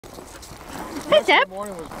Hey, Zeb. The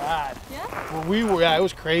morning was bad. Yeah? Well, we were, yeah, it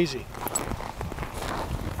was crazy.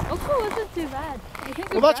 Oakville wasn't too bad. I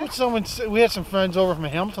think Well, that's what someone said. We had some friends over from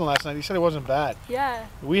Hamilton last night. He said it wasn't bad. Yeah.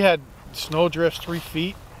 We had snow drifts 3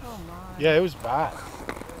 feet. Oh my. Yeah, it was bad.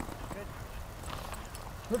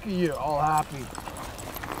 Look at you, all happy.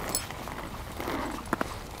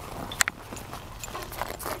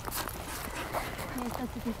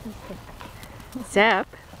 Zeb.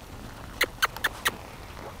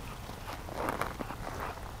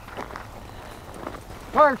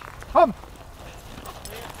 Carche, come.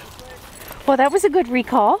 Well, that was a good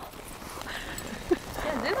recall.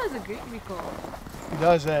 Yeah, Zeb has a great recall. He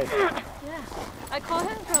does, eh? Yeah. I call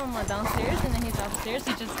him from downstairs and then he's upstairs.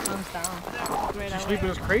 He just comes down. Right Does he away. sleep in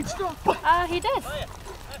his crate still? He does.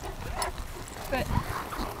 But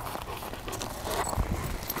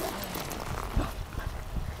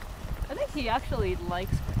I think he actually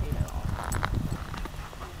likes crate at all.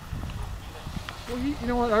 Well, you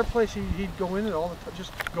know what? Our place, he'd go in it all the time.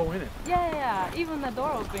 Just go in it. Yeah. Even the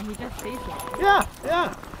door open, he just stays there. Yeah,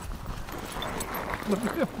 yeah. Look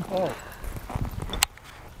at him. Oh.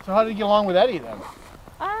 So how did you get along with Eddie then?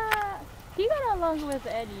 He got along with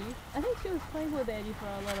Eddie. I think she was playing with Eddie for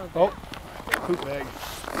a little bit. Oh, poop bag.